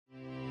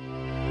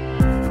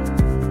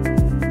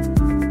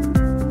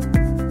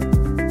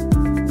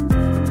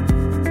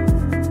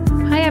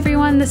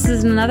everyone. This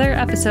is another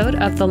episode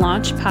of the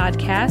Launch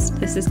Podcast.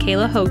 This is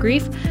Kayla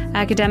Hogreef,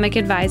 Academic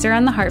Advisor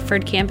on the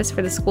Hartford campus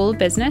for the School of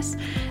Business.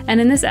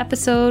 And in this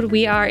episode,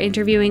 we are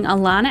interviewing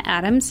Alana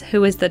Adams,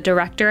 who is the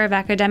Director of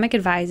Academic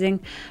Advising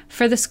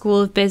for the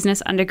School of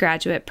Business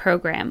undergraduate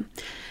program.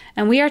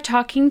 And we are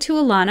talking to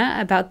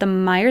Alana about the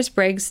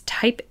Myers-Briggs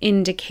Type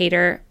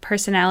Indicator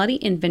Personality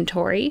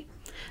Inventory.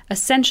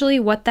 Essentially,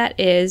 what that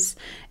is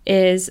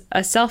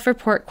a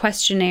self-report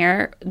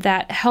questionnaire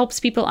that helps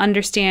people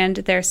understand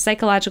their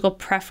psychological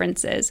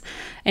preferences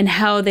and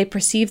how they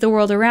perceive the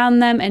world around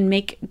them and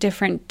make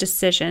different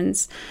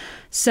decisions.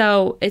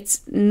 So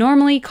it's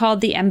normally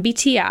called the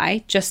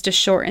MBTI, just to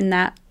shorten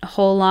that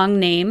whole long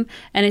name,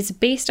 and it's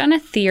based on a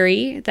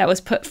theory that was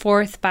put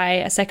forth by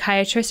a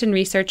psychiatrist and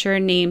researcher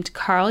named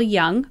Carl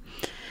Jung.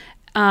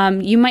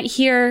 You might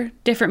hear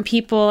different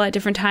people at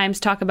different times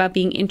talk about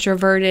being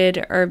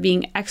introverted or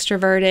being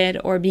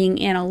extroverted or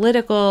being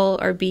analytical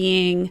or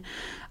being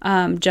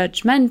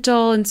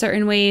judgmental in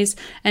certain ways.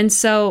 And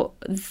so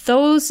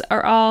those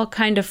are all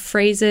kind of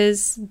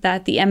phrases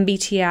that the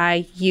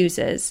MBTI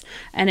uses.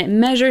 And it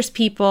measures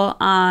people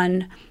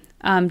on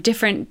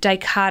different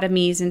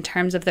dichotomies in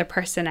terms of their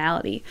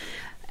personality.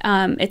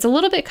 It's a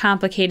little bit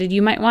complicated.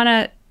 You might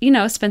want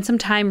to, spend some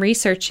time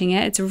researching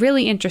it. It's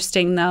really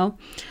interesting, though.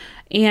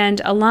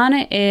 And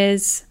Alana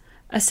is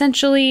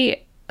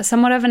essentially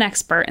somewhat of an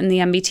expert in the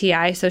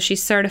MBTI, so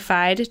she's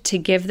certified to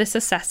give this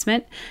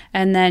assessment,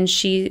 and then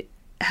she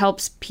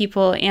helps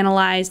people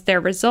analyze their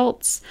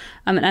results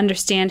and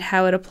understand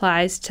how it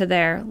applies to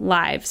their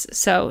lives.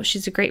 So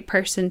she's a great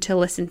person to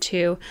listen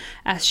to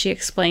as she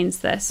explains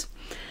this.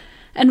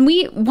 And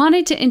we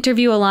wanted to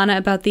interview Alana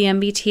about the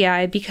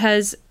MBTI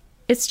because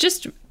it's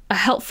just a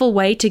helpful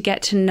way to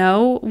get to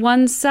know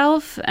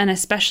oneself, and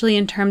especially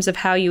in terms of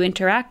how you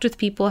interact with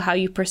people, how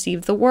you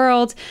perceive the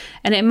world,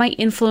 and it might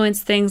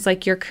influence things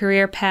like your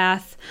career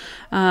path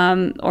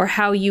or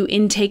how you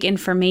intake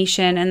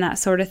information and that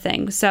sort of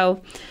thing.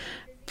 So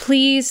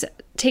please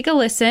take a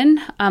listen.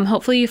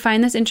 Hopefully you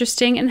find this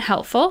interesting and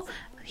helpful.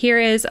 Here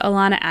is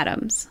Alana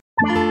Adams.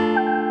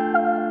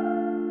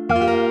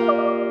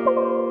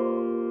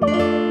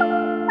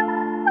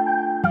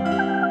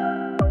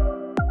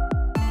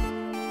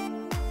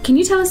 Can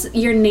you tell us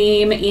your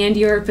name and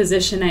your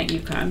position at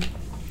UConn?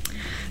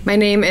 My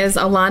name is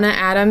Alana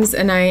Adams,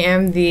 and I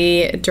am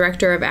the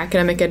Director of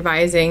Academic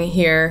Advising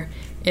here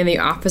in the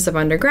Office of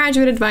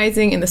Undergraduate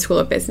Advising in the School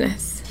of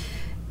Business.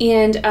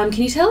 And can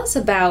you tell us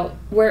about,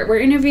 we're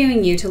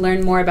interviewing you to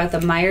learn more about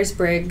the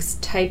Myers-Briggs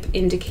Type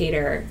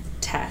Indicator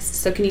test.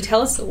 So can you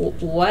tell us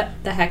what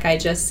the heck I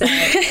just said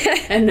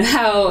and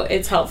how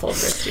it's helpful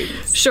for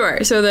students?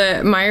 Sure. So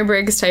the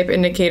Myers-Briggs Type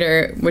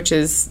Indicator, which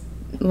is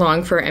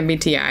long for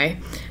MBTI,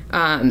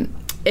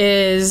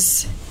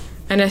 is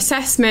an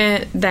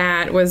assessment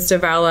that was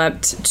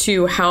developed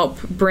to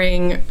help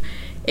bring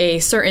a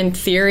certain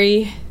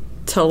theory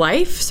to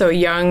life. So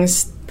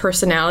Jung's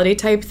personality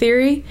type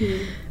theory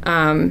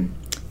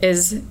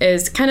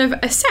is kind of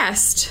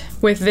assessed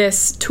with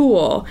this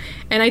tool.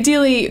 And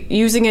ideally,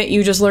 using it,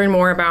 you just learn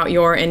more about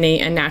your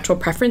innate and natural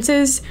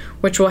preferences,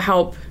 which will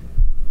help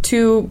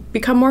to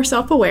become more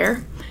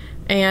self-aware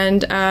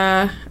and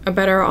a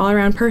better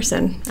all-around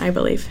person, I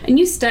believe. And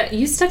you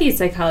studied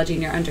psychology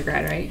in your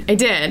undergrad, right? I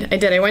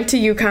did. I went to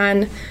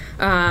UConn,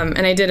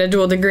 and I did a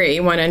dual degree,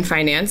 one in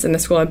finance in the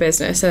School of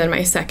Business, and then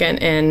my second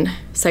in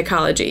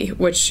psychology,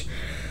 which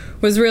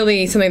was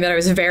really something that I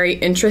was very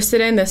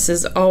interested in. This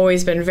has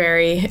always been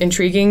very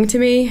intriguing to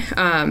me.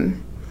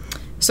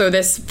 So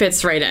this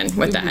fits right in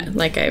with that.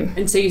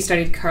 And so you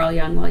studied Carl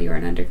Jung while you were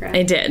an undergrad?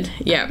 I did,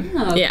 yeah.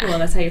 Oh, yeah. Cool.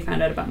 That's how you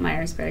found out about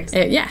Myers-Briggs.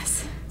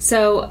 Yes.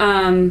 So,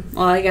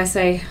 well, I guess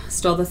I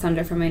stole the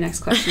thunder from my next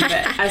question,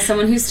 but as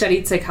someone who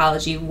studied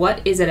psychology,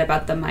 what is it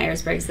about the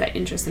Myers-Briggs that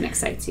interests and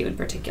excites you in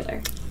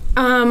particular?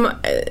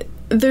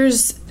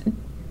 There's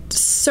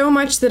so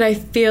much that I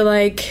feel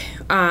like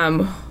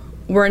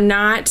we're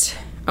not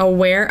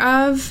aware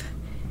of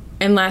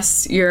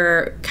unless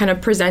you're kind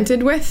of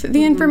presented with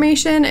the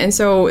information. And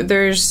so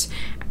there's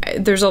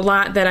a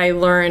lot that I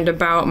learned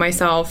about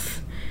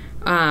myself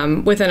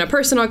within a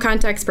personal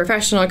context,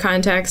 professional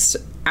context,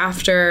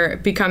 after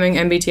becoming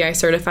MBTI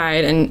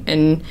certified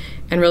and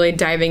really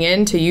diving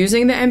into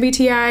using the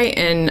MBTI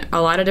in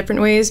a lot of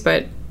different ways,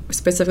 but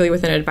specifically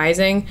within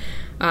advising.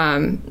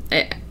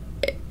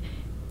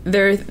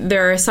 There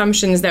are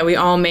assumptions that we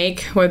all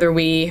make, whether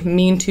we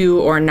mean to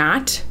or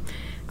not.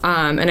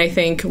 And I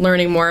think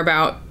learning more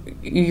about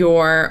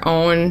your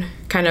own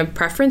kind of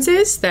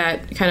preferences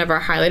that kind of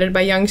are highlighted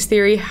by Jung's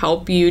theory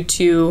help you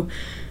to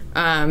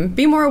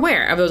be more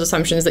aware of those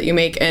assumptions that you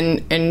make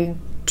and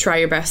try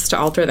your best to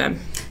alter them.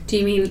 Do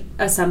you mean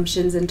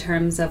assumptions in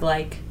terms of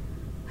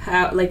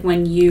how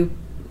when you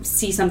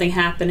see something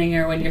happening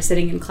or when you're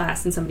sitting in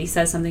class and somebody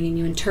says something and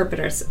you interpret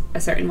it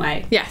a certain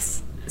way?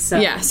 Yes. So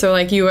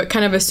you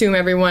kind of assume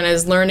everyone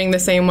is learning the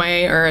same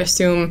way, or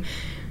assume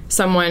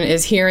someone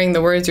is hearing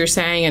the words you're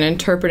saying and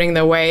interpreting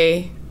them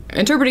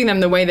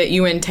the way that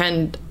you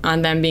intend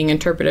on them being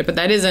interpreted. But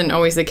that isn't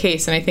always the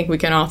case, and I think we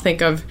can all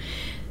think of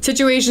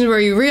situations where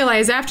you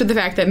realize after the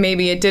fact that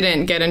maybe it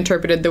didn't get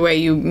interpreted the way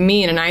you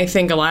mean, and I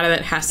think a lot of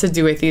that has to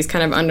do with these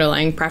kind of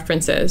underlying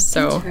preferences.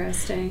 So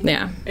interesting.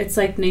 Yeah, it's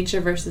like nature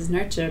versus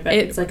nurture, but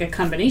it's like a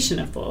combination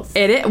of both.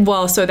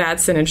 Well, so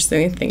that's an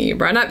interesting thing you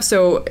brought up.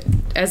 So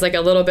as like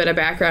a little bit of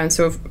background,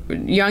 so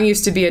Jung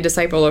used to be a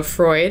disciple of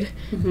Freud.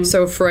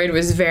 So Freud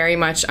was very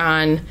much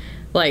on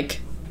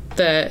like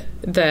the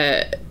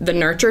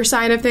nurture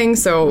side of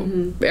things,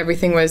 so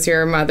everything was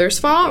your mother's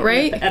fault,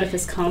 right? The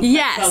Oedipus complex.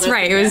 Yes,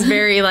 right. It was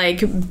very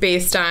like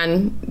based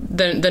on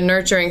the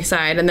nurturing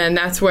side, and then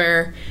that's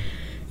where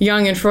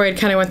Jung and Freud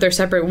kind of went their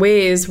separate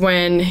ways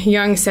when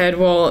Jung said,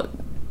 well,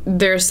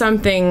 there's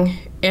something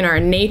in our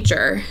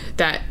nature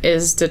that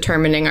is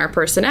determining our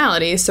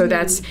personality. So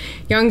that's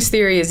Jung's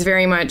theory is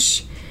very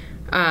much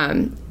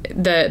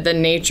the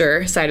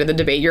nature side of the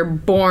debate. You're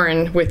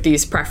born with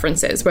these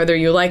preferences, whether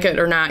you like it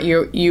or not.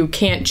 You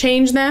can't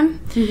change them.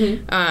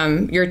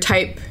 Your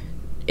type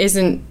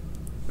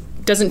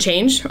doesn't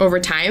change over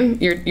time.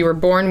 You were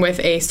born with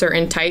a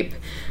certain type.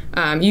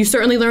 You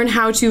certainly learn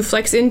how to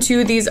flex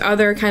into these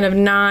other kind of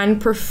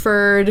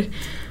non-preferred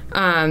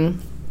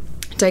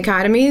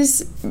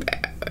dichotomies.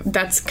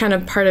 That's kind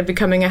of part of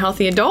becoming a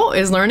healthy adult,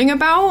 is learning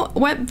about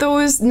what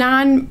those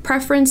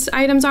non-preference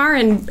items are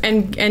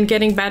and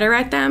getting better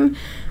at them.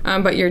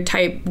 But your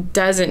type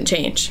doesn't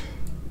change,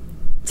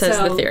 says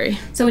the theory.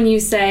 So when you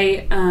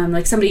say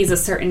like somebody is a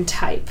certain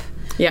type,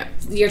 yeah,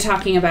 you're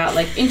talking about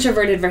like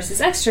introverted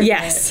versus extroverted.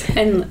 Yes.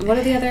 And what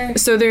are the other?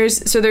 So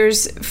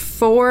there's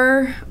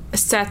 4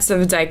 sets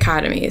of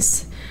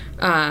dichotomies,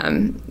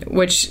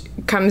 which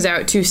comes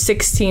out to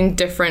 16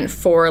 different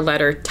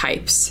 4-letter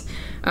types.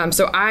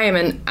 So I am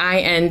an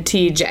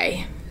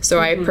INTJ. So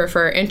I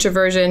prefer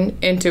introversion,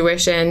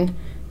 intuition,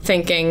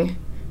 thinking,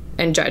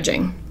 and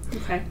judging.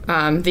 Okay.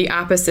 The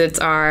opposites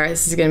are,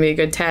 this is going to be a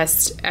good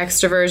test,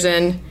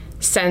 extroversion,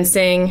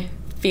 sensing,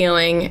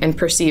 feeling, and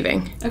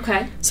perceiving.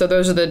 Okay. So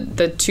those are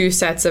the 2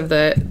 sets of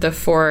the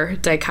 4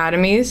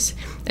 dichotomies.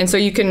 And so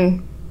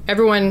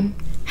everyone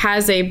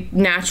has a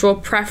natural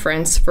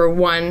preference for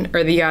one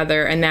or the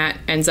other, and that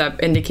ends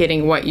up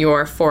indicating what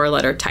your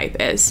 4-letter type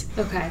is.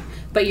 Okay.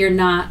 But you're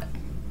not...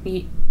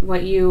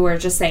 what you were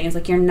just saying is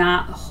like you're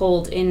not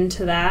holed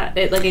into that.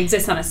 It like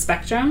exists on a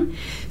spectrum.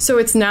 So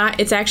it's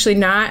actually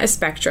not a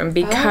spectrum,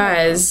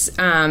 because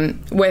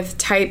with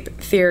type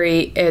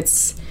theory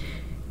it's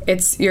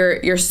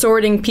you're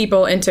sorting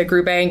people into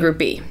group A and group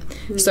B.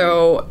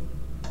 So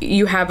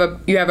you have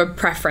a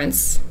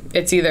preference.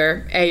 It's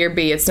either A or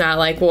B. It's not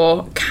like,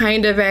 well,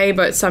 kind of A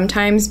but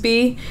sometimes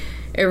B.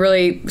 It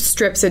really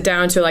strips it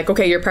down to like,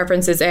 okay, your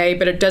preference is A,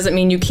 but it doesn't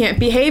mean you can't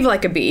behave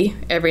like a B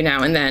every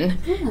now and then.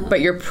 Yeah.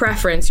 But your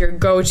preference, your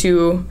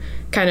go-to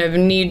kind of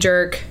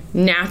knee-jerk,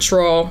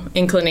 natural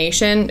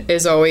inclination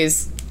is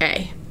always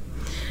A.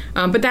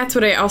 But that's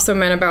what I also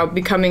meant about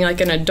becoming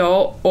like an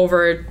adult.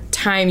 Over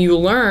time, you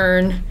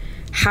learn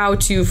how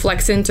to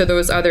flex into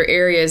those other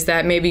areas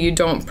that maybe you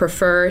don't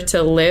prefer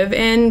to live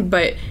in,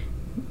 but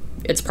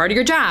it's part of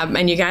your job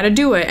and you got to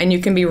do it, and you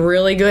can be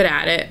really good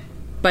at it,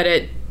 but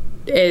it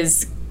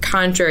is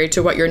contrary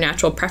to what your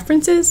natural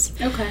preference is.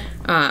 Okay.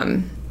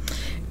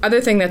 Other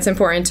thing that's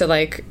important to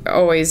like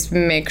always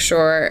make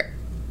sure,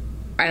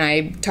 and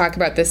I talk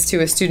about this too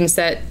with students,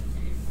 that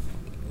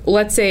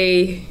let's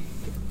say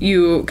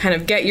you kind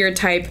of get your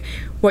type,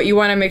 what you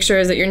want to make sure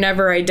is that you're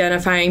never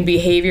identifying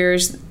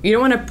behaviors. You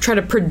don't want to try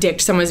to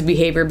predict someone's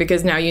behavior,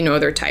 because now you know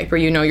their type, or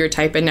you know your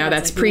type, and now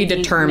that's like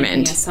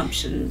predetermined. Making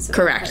assumptions.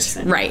 Correct.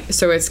 Right.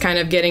 So it's kind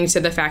of getting to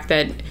the fact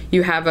that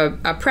you have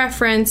a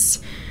preference.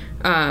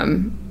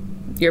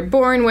 You're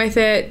born with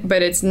it,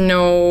 but it's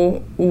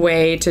no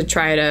way to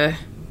try to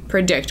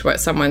predict what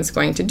someone's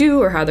going to do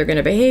or how they're going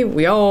to behave.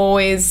 We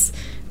always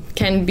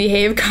can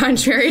behave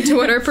contrary to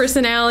what our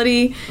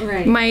personality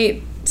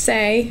might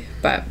say.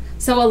 But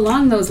so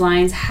along those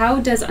lines, how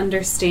does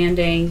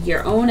understanding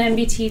your own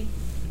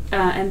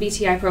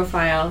MBTI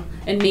profile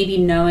and maybe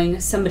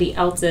knowing somebody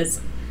else's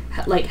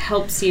like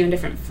helps you in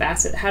different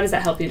facets? How does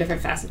that help you in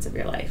different facets of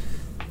your life?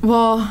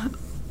 Well,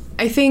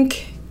 I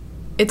think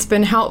it's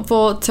been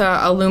helpful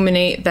to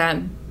illuminate that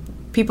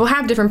people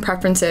have different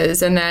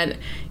preferences, and that,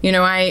 you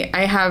know, I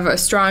have a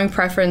strong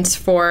preference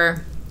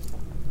for,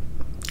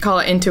 call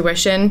it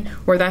intuition,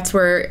 where that's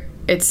where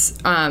it's,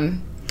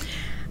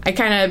 I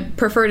kind of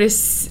prefer to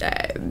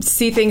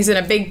see things in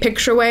a big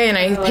picture way, and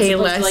I pay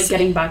less. To like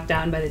getting bogged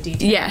down by the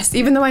details. Yes,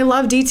 even though I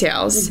love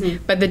details,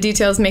 but the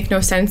details make no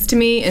sense to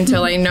me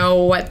until I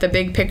know what the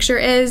big picture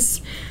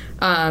is.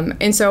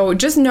 And so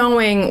just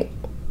knowing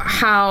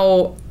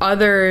how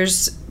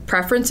others'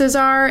 preferences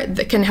are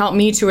that can help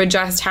me to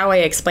adjust how I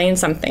explain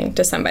something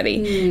to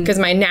somebody, because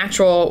my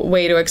natural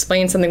way to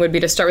explain something would be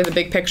to start with the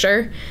big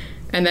picture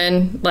and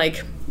then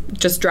like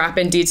just drop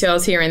in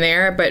details here and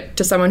there. But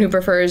to someone who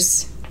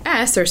prefers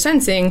S or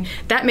sensing,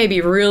 that may be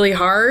really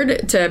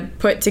hard to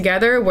put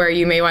together, where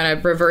you may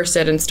want to reverse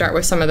it and start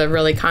with some of the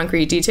really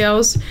concrete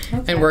details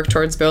and work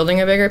towards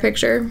building a bigger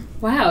picture.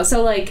 Wow.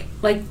 So like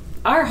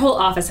our whole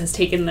office has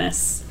taken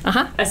this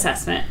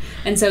assessment.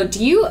 And so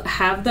do you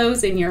have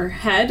those in your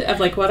head of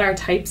like what our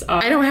types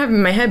are? I don't have it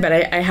in my head, but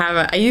I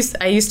have I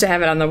used to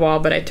have it on the wall,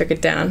 but I took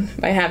it down.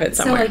 I have it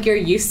somewhere. So like you're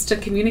used to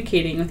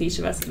communicating with each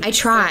of us. I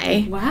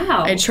try.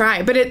 Wow. I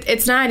try, but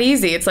it's not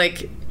easy. It's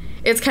like,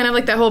 it's kind of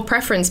like that whole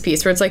preference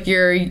piece where it's like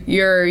you're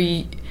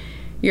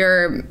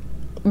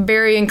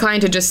very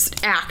inclined to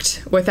just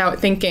act without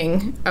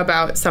thinking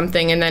about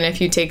something, and then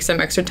if you take some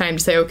extra time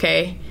to say,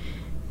 okay,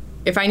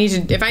 if I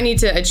need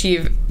to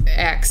achieve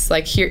X,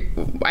 like here,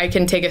 I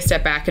can take a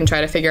step back and try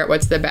to figure out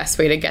what's the best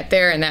way to get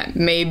there, and that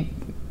may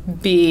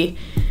be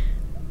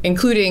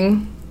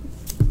including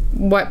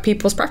what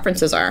people's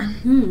preferences are.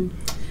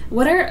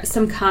 What are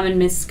some common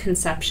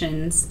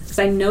misconceptions? Because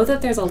I know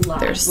that there's a lot.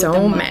 There's with so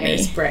the many.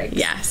 Myers-Briggs.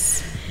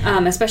 Yes.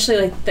 Especially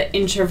like the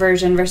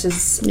introversion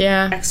versus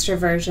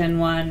extroversion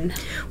one.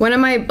 One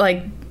of my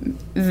like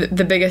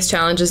the biggest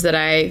challenges that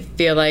I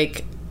feel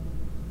like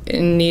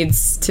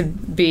needs to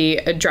be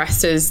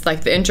addressed is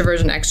like the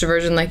introversion,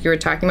 extroversion, like you were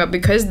talking about,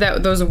 because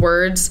those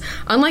words,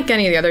 unlike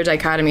any of the other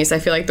dichotomies, I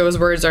feel like those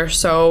words are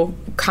so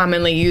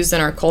commonly used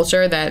in our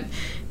culture that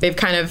they've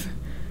kind of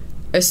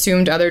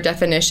assumed other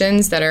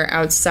definitions that are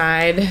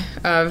outside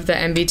of the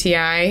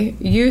MBTI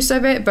use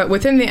of it. But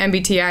within the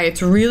MBTI,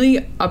 it's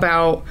really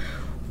about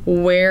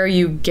where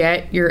you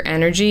get your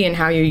energy and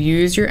how you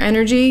use your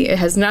energy. It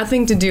has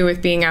nothing to do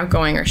with being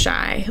outgoing or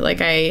shy.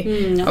 Like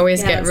I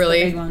always get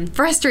really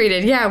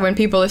frustrated, when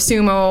people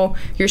assume, oh,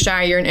 you're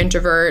shy, you're an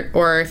introvert,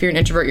 or if you're an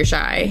introvert, you're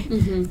shy.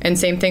 And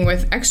same thing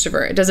with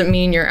extrovert. It doesn't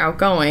mean you're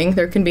outgoing.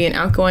 There can be an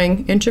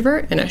outgoing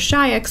introvert and a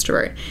shy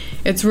extrovert.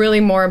 It's really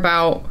more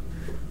about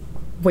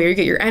where you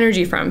get your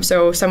energy from.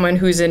 So someone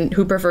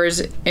who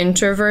prefers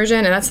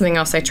introversion, and that's something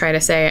else I try to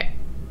say.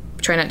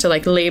 Try not to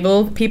like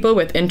label people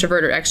with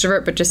introvert or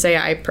extrovert, but just say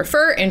I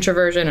prefer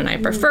introversion and I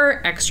prefer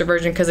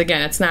extroversion, because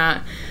again, it's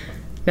not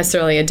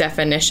necessarily a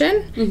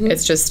definition.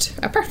 It's just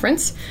a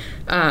preference.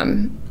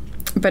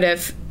 But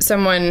if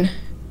someone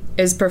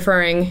is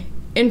preferring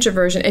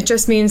introversion, it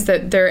just means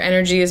that their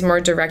energy is more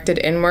directed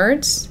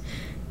inwards,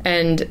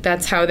 and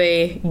that's how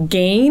they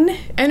gain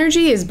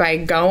energy, is by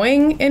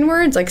going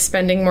inwards, like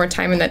spending more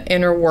time in that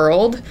inner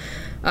world,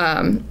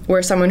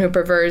 where someone who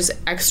prefers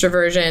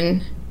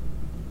extroversion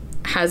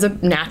has a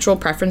natural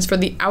preference for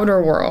the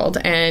outer world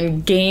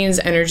and gains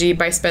energy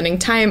by spending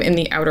time in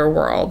the outer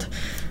world,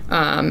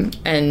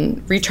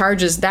 and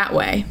recharges that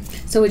way.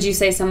 So would you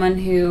say someone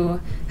who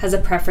has a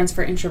preference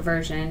for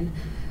introversion,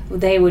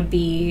 they would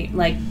be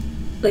like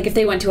if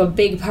they went to a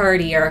big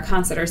party or a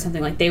concert or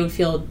something, like they would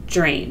feel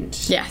drained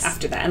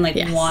after that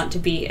and want to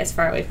be as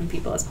far away from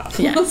people as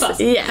possible?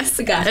 Yes.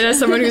 Gotcha. And as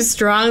someone who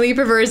strongly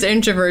prefers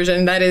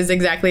introversion, that is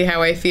exactly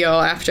how I feel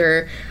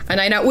after a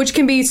night out, which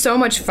can be so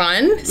much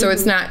fun. So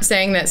it's not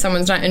saying that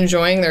someone's not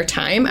enjoying their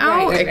time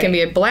out. Right. It can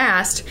be a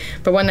blast.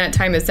 But when that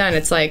time is done,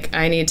 it's like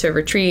I need to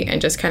retreat and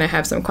just kind of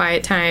have some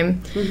quiet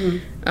time.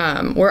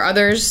 Where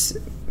others,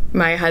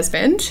 my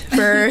husband,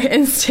 for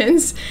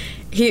instance,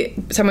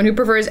 someone who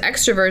prefers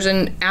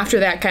extroversion, after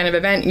that kind of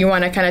event, you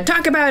want to kind of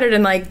talk about it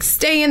and like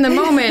stay in the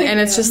moment,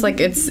 and it's just like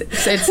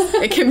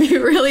it can be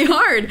really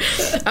hard.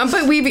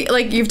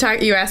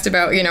 But you asked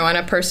about, on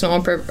a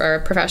personal or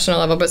professional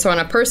level, but so on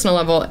a personal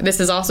level, this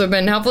has also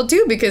been helpful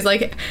too, because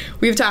like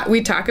we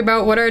talk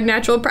about what our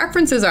natural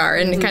preferences are,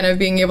 and kind of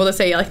being able to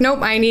say like, nope,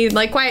 I need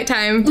like quiet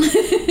time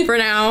for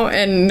now,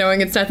 and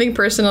knowing it's nothing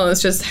personal,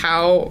 it's just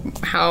how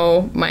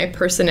my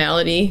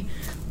personality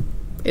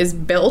is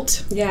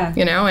built, and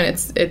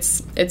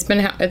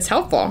it's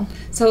helpful.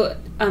 So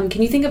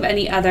can you think of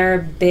any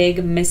other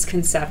big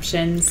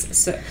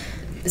misconceptions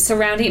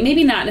surrounding,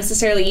 maybe not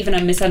necessarily even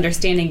a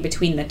misunderstanding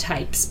between the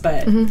types,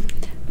 but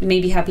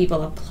maybe how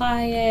people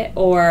apply it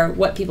or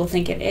what people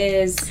think it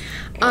is?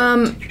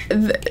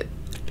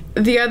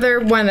 The other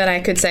one that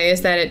I could say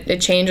is that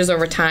it changes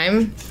over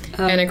time.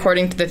 And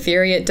according to the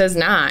theory, it does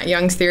not.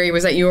 Jung's theory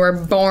was that you are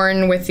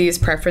born with these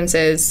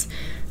preferences.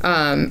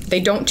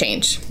 They don't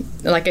change.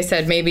 Like I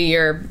said, maybe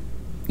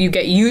you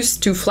get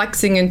used to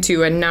flexing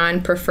into a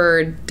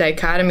non-preferred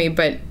dichotomy,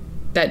 but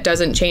that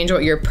doesn't change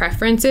what your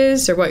preference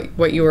is or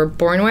what you were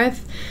born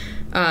with.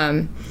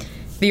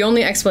 The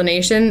only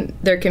explanation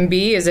there can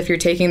be is if you're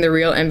taking the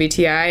real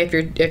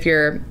MBTI.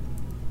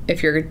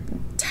 If your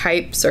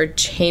types are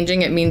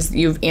changing, it means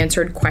you've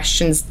answered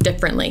questions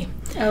differently.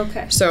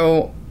 Okay.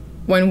 So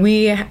when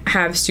we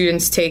have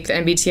students take the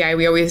MBTI,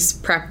 we always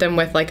prep them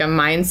with like a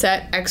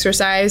mindset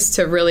exercise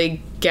to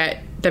really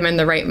get them in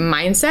the right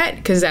mindset,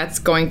 because that's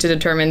going to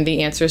determine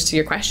the answers to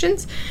your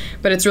questions.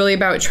 But it's really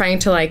about trying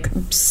to like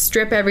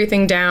strip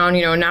everything down,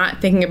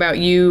 not thinking about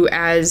you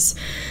as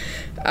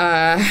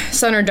a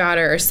son or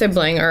daughter or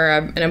sibling or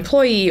an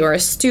employee or a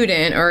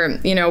student, or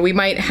we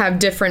might have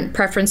different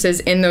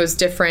preferences in those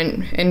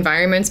different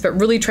environments, but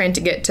really trying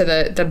to get to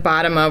the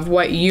bottom of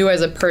what you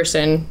as a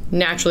person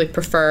naturally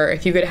prefer.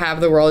 If you could have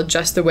the world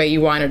just the way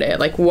you wanted it,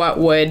 like what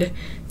would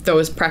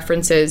those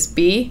preferences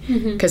be?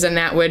 Because then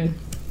that would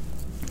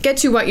get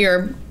to what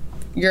your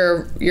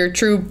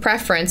true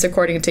preference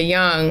according to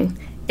Jung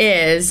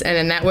is, and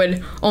then that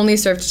would only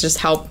serve to just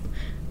help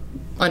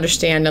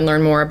understand and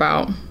learn more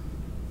about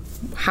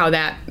how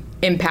that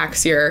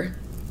impacts your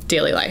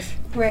daily life.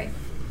 Right.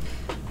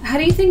 How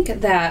do you think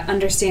that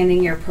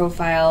understanding your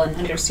profile and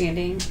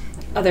understanding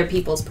other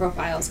people's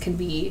profiles can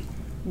be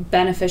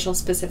beneficial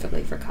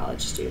specifically for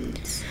college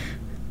students?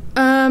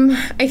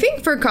 I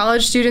think for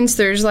college students,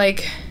 there's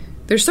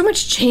so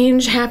much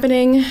change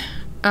happening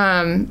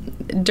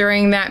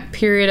during that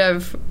period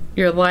of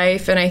your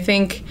life. And I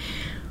think,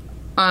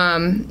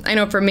 I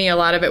know for me, a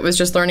lot of it was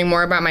just learning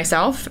more about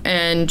myself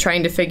and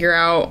trying to figure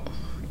out,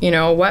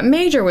 what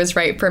major was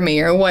right for me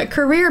or what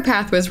career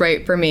path was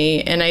right for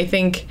me. And I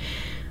think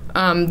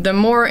the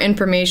more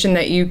information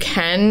that you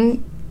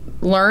can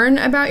learn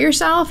about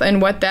yourself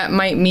and what that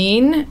might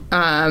mean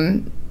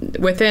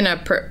within a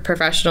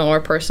professional or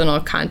personal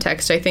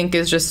context, I think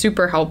is just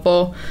super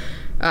helpful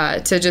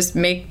to just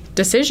make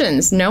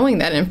decisions knowing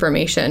that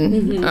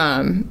information.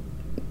 And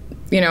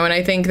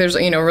I think there's,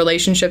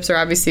 relationships are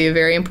obviously a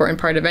very important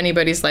part of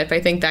anybody's life. I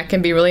think that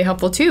can be really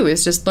helpful too,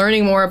 is just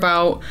learning more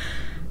about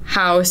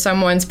how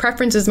someone's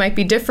preferences might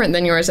be different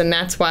than yours. And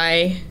that's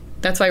why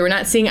we're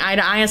not seeing eye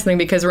to eye on something,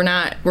 because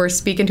we're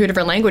speaking two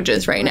different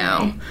languages right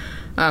now.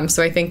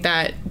 So I think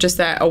that just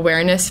that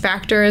awareness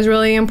factor is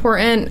really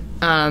important.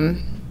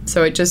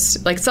 So it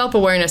just,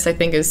 self-awareness, I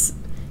think, is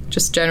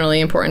just generally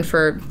important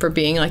for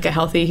being a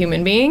healthy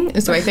human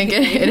being. So I think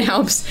it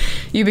helps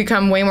you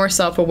become way more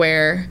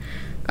self-aware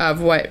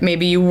of what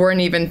maybe you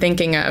weren't even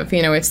thinking of.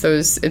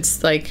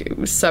 It's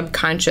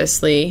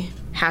subconsciously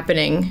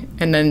happening,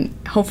 and then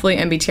hopefully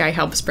MBTI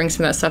helps bring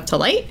some of that stuff to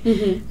light,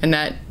 and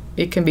that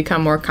it can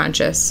become more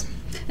conscious.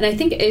 And I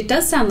think it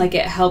does sound like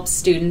it helps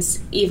students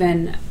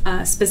even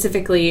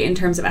specifically in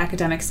terms of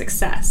academic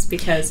success,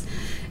 because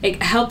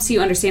it helps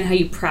you understand how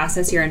you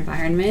process your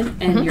environment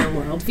and your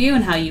worldview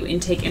and how you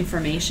intake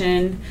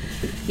information.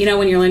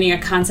 When you're learning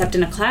a concept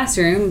in a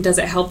classroom, does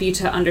it help you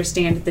to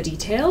understand the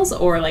details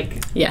or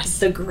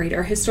the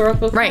greater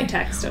historical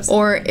context of something?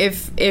 Or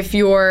if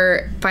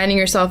you're finding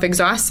yourself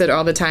exhausted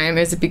all the time,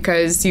 is it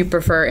because you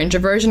prefer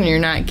introversion and you're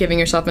not giving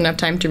yourself enough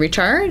time to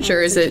recharge?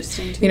 Or is it,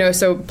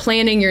 so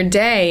planning your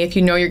day, if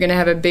you know you're going to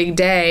have a big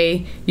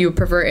day, you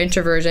prefer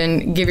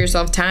introversion, give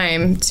yourself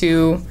time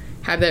to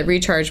have that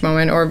recharge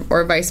moment,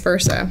 or vice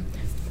versa.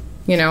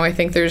 I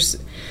think there's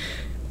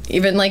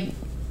even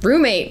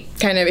roommate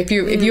kind of, if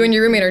you and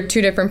your roommate are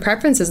two different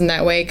preferences in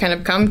that way, kind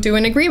of come to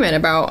an agreement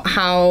about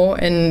how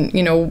and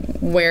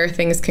where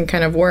things can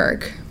kind of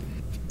work.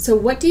 So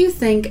what do you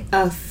think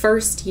a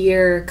first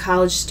year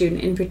college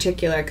student in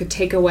particular could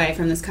take away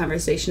from this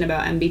conversation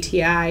about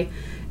MBTI,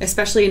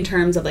 especially in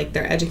terms of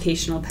their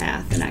educational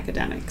path and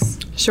academics?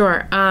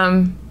 Sure.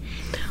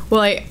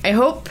 Well, I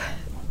hope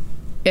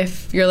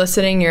if you're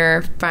listening,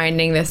 you're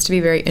finding this to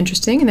be very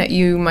interesting and that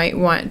you might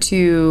want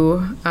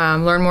to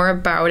learn more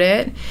about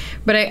it.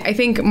 But I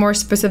think more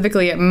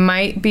specifically, it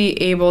might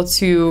be able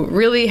to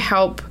really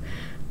help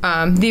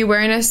the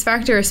awareness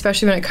factor,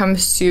 especially when it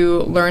comes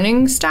to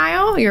learning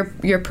style,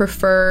 your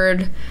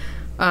preferred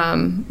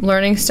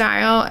learning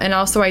style, and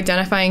also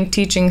identifying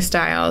teaching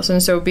styles.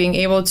 And so being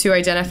able to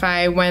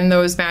identify when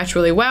those match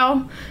really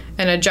well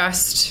and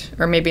adjust,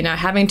 or maybe not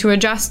having to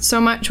adjust so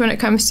much when it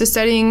comes to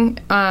studying,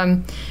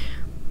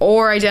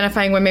 or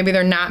identifying when maybe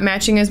they're not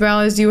matching as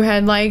well as you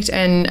had liked,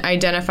 and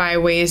identify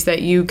ways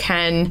that you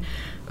can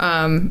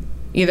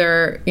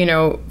either,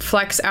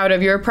 flex out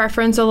of your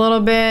preference a little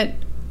bit,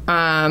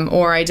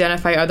 or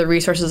identify other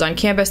resources on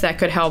campus that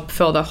could help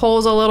fill the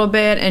holes a little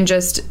bit and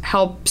just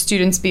help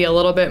students be a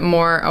little bit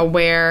more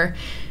aware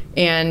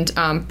and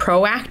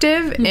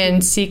proactive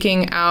in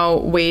seeking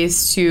out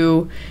ways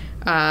to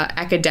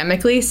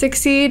academically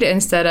succeed,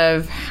 instead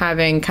of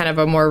having kind of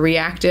a more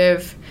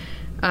reactive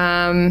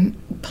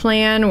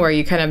plan where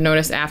you kind of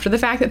notice after the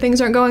fact that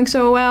things aren't going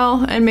so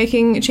well and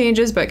making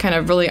changes, but kind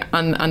of really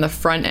on the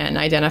front end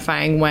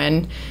identifying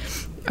when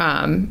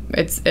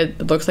it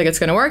looks like it's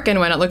going to work and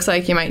when it looks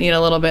like you might need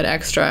a little bit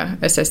extra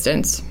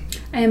assistance.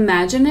 I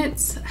imagine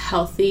it's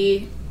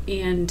healthy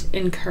and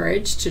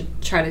encouraged to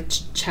try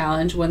to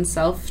challenge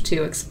oneself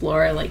to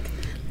explore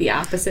the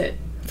opposite.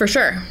 For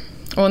sure.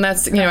 Well, and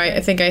that's, I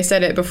think I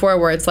said it before,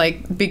 where it's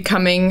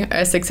becoming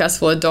a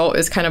successful adult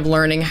is kind of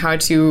learning how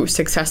to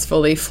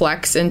successfully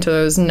flex into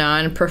those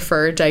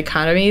non-preferred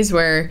dichotomies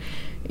where,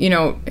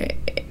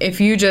 if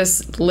you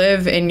just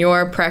live in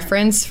your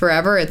preference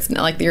forever, it's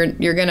not like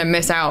you're going to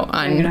miss out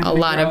on a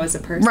lot of, as a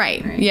person,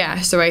 right?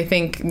 Yeah. So I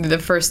think the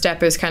first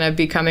step is kind of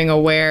becoming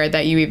aware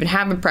that you even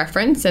have a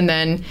preference, and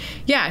then,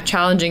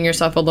 challenging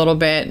yourself a little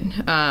bit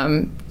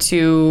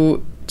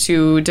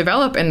to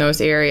develop in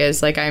those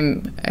areas.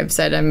 I've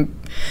said I'm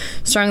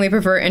strongly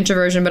prefer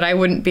introversion, but I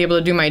wouldn't be able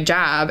to do my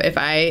job if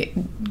I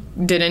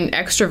didn't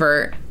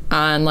extrovert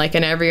on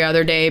an every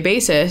other day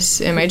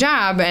basis in my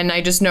job. And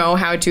I just know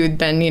how to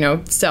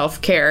then,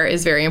 self-care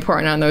is very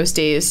important on those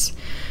days,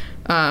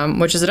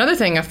 which is another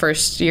thing a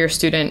first year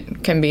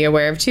student can be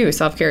aware of too.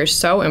 Self-care is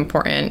so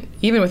important,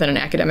 even within an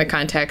academic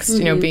context.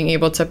 Being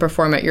able to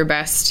perform at your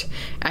best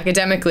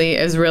academically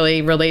is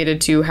really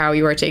related to how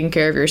you are taking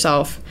care of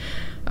yourself.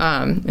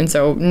 And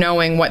so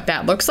knowing what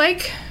that looks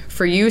like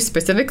for you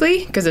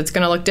specifically, because it's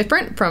going to look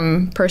different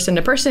from person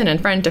to person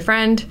and friend to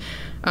friend.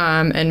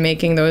 And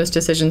making those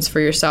decisions for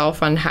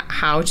yourself on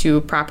how to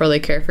properly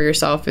care for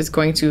yourself is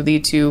going to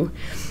lead to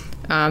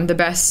the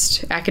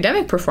best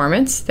academic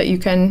performance that you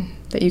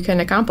can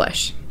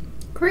accomplish.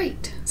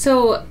 Great.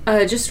 So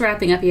just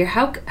wrapping up here,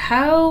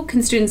 how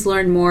can students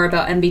learn more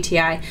about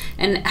MBTI,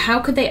 and how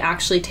could they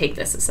actually take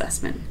this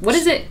assessment? What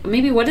is it?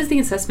 Maybe what does the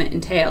assessment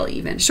entail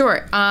even?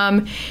 Sure.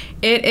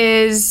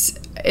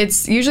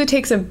 It usually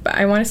takes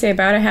I want to say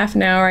about a half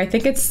an hour. I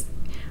think it's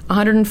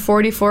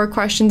 144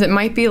 questions. It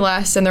might be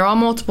less, and they're all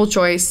multiple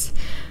choice.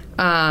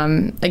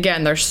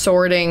 Again, they're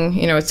sorting,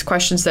 it's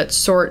questions that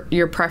sort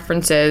your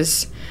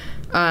preferences.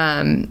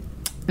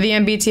 The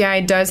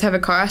MBTI does have a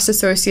cost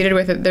associated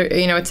with it.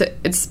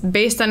 It's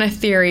based on a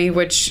theory,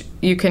 which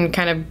you can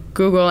kind of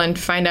Google and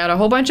find out a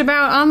whole bunch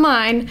about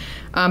online.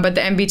 But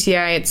the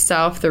MBTI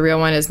itself, the real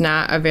one, is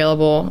not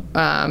available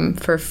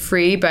for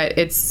free. But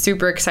it's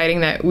super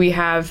exciting that we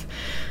have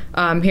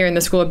here in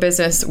the School of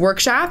Business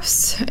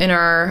workshops in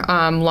our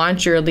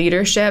Launch Your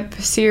Leadership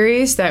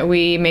series that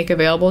we make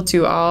available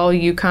to all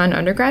UConn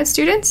undergrad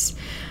students.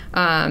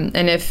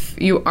 And if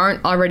you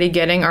aren't already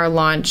getting our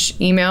launch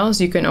emails,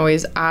 you can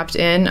always opt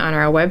in on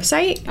our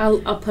website.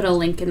 I'll put a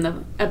link in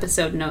the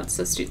episode notes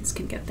so students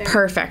can get there.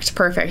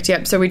 Perfect.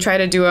 Yep. So we try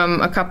to do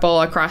a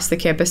couple across the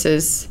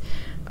campuses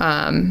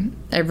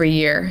every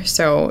year.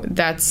 So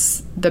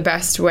that's the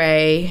best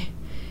way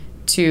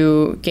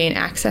to gain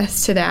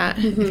access to that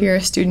if you're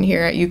a student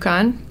here at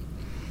UConn.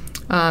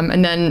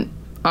 And then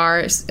our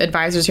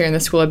advisors here in the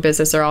School of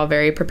Business are all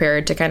very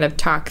prepared to kind of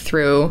talk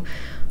through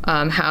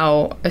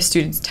how a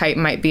student's type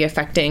might be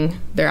affecting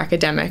their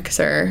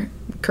academics or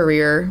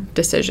career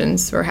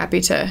decisions. We're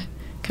happy to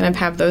kind of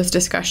have those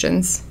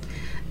discussions.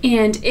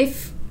 And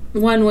if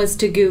one was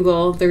to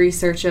Google the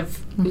research of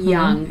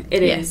Jung,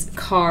 it is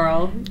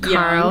Carl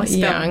Jung.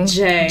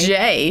 J-U-N-G.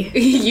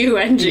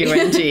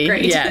 U-N-G.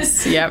 Great.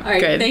 Yes. Yep. All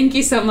right. Good. Thank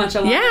you so much,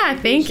 Alana. Yeah.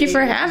 Thank you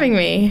for having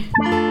me.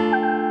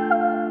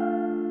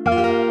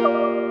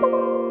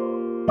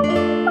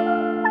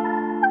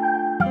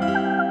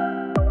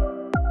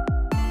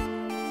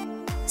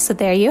 So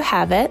there you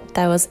have it.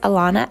 That was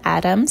Alana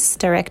Adams,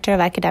 Director of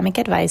Academic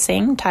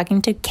Advising,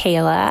 talking to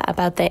Kayla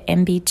about the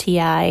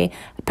MBTI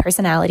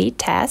personality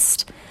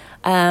test.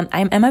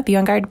 I'm Emma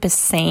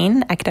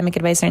Bjorngard-Bassane, Academic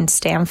Advisor in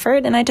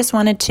Stanford, and I just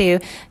wanted to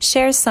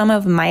share some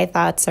of my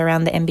thoughts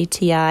around the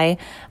MBTI.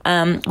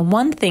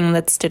 One thing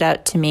that stood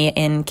out to me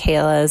in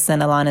Kayla's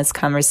and Alana's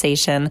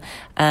conversation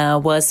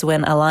was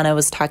when Alana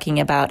was talking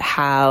about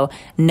how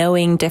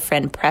knowing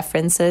different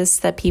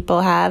preferences that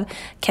people have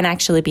can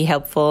actually be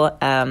helpful,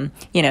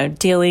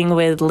 dealing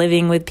with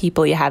living with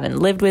people you haven't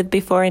lived with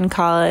before in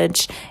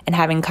college and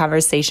having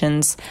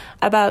conversations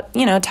about,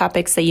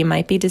 topics that you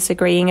might be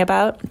disagreeing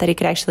about, that it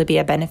could actually be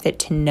a benefit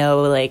to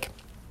know,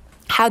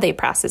 how they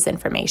process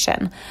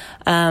information.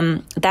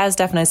 That was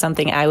definitely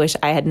something I wish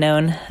I had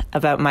known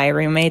about my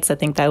roommates. I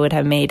think that would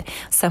have made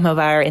some of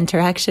our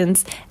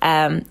interactions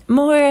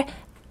more,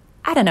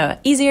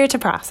 easier to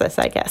process,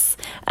 I guess.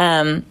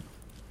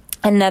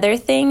 Another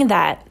thing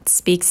that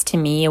speaks to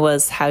me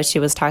was how she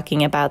was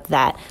talking about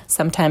that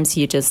sometimes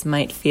you just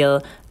might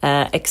feel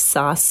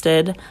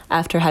exhausted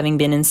after having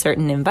been in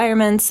certain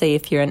environments. Say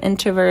if you're an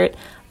introvert,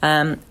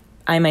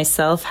 I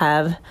myself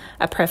have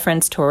a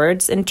preference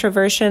towards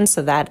introversion,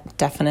 so that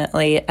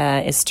definitely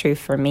is true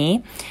for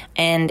me.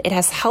 And it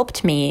has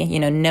helped me,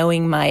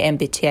 knowing my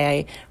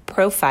MBTI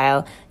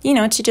profile,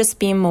 to just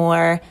be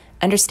more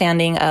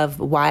understanding of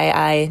why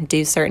I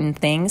do certain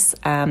things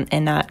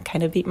and not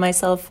kind of beat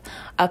myself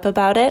up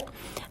about it.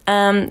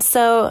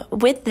 So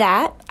with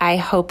that, I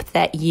hope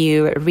that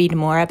you read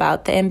more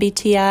about the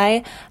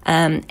MBTI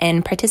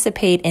and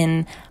participate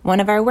in one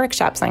of our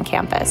workshops on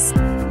campus.